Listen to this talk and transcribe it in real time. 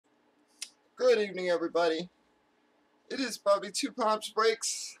Good evening, everybody. It is Bobby Two Pops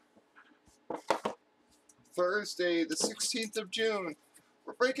Breaks. Thursday, the 16th of June.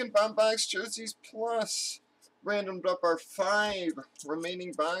 We're breaking Bomb Box Jerseys Plus. Randomed up our 5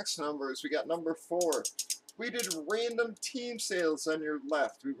 remaining box numbers. We got number 4. We did random team sales on your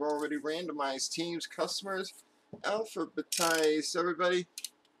left. We've already randomized teams, customers, alphabetized everybody.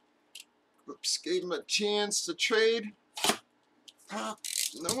 Oops, gave them a chance to trade.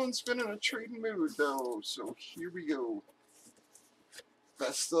 No one's been in a trading mood though, so here we go.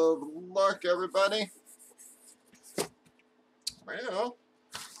 Best of luck, everybody. Well,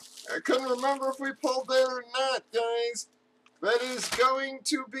 I couldn't remember if we pulled there or not, guys. That is going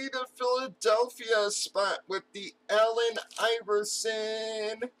to be the Philadelphia spot with the Allen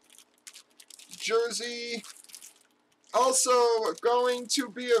Iverson jersey. Also going to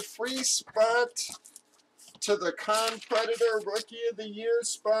be a free spot to the Con Predator Rookie of the Year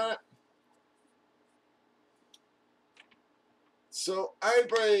spot. So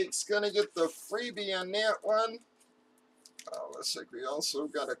iBreak's going to get the freebie on that one. Looks like we also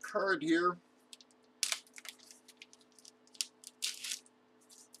got a card here.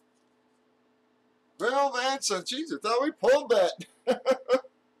 Well, that's a... Jeez, I thought we pulled that.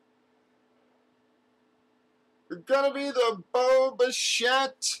 It's going to be the Bo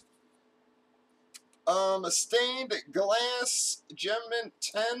Bichette. A stained glass Gem Mint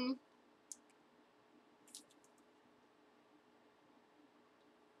 10.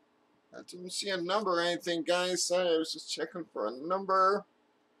 I didn't see a number or anything, guys. Sorry, I was just checking for a number.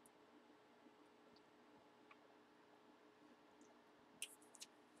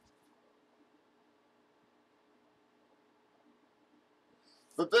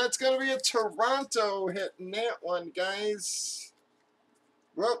 But that's going to be a Toronto hitting that one, guys.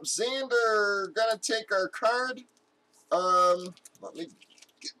 Well, Xander going to take our card. Let me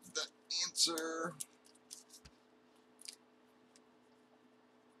get the answer.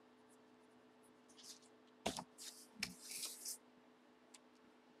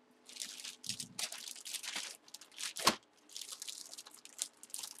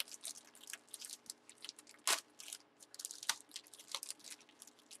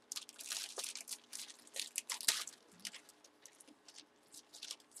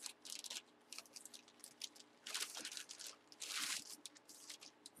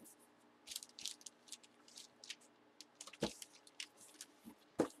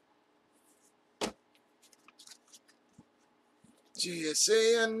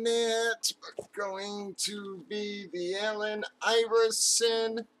 GSA on that, but going to be the Allen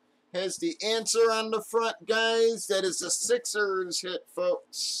Iverson. Has the answer on the front, guys. That is the Sixers hit,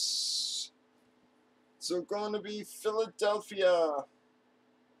 folks. So going to be Philadelphia.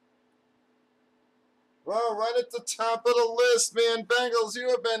 Well, right at the top of the list, man. Bengals, you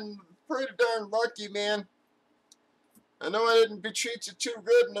have been pretty darn lucky, man. I know I didn't treat you too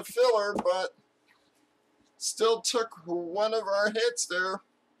good in the filler, but still took one of our hits there.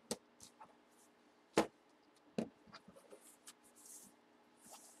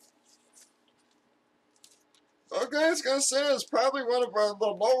 Okay, I was going to say it's probably one of our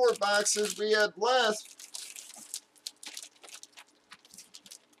little lower boxes we had left.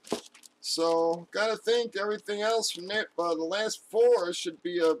 So, got to think everything else from that, the last 4 should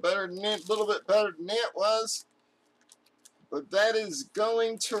be a little bit better than that was. But that is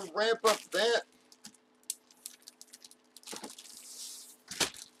going to ramp up that.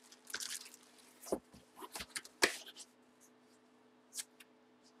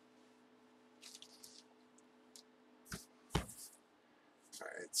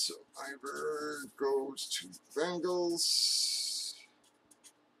 Alright, so Ivor goes to Bengals.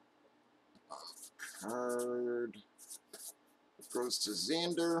 Off card goes to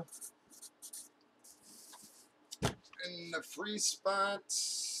Xander. In the free spot,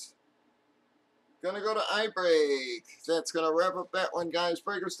 gonna go to iBreak. That's gonna wrap up that one, guys.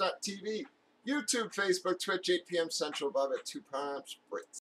 Breakers.tv, YouTube, Facebook, Twitch, 8 p.m. Central, Bob at Two Pops Breaks.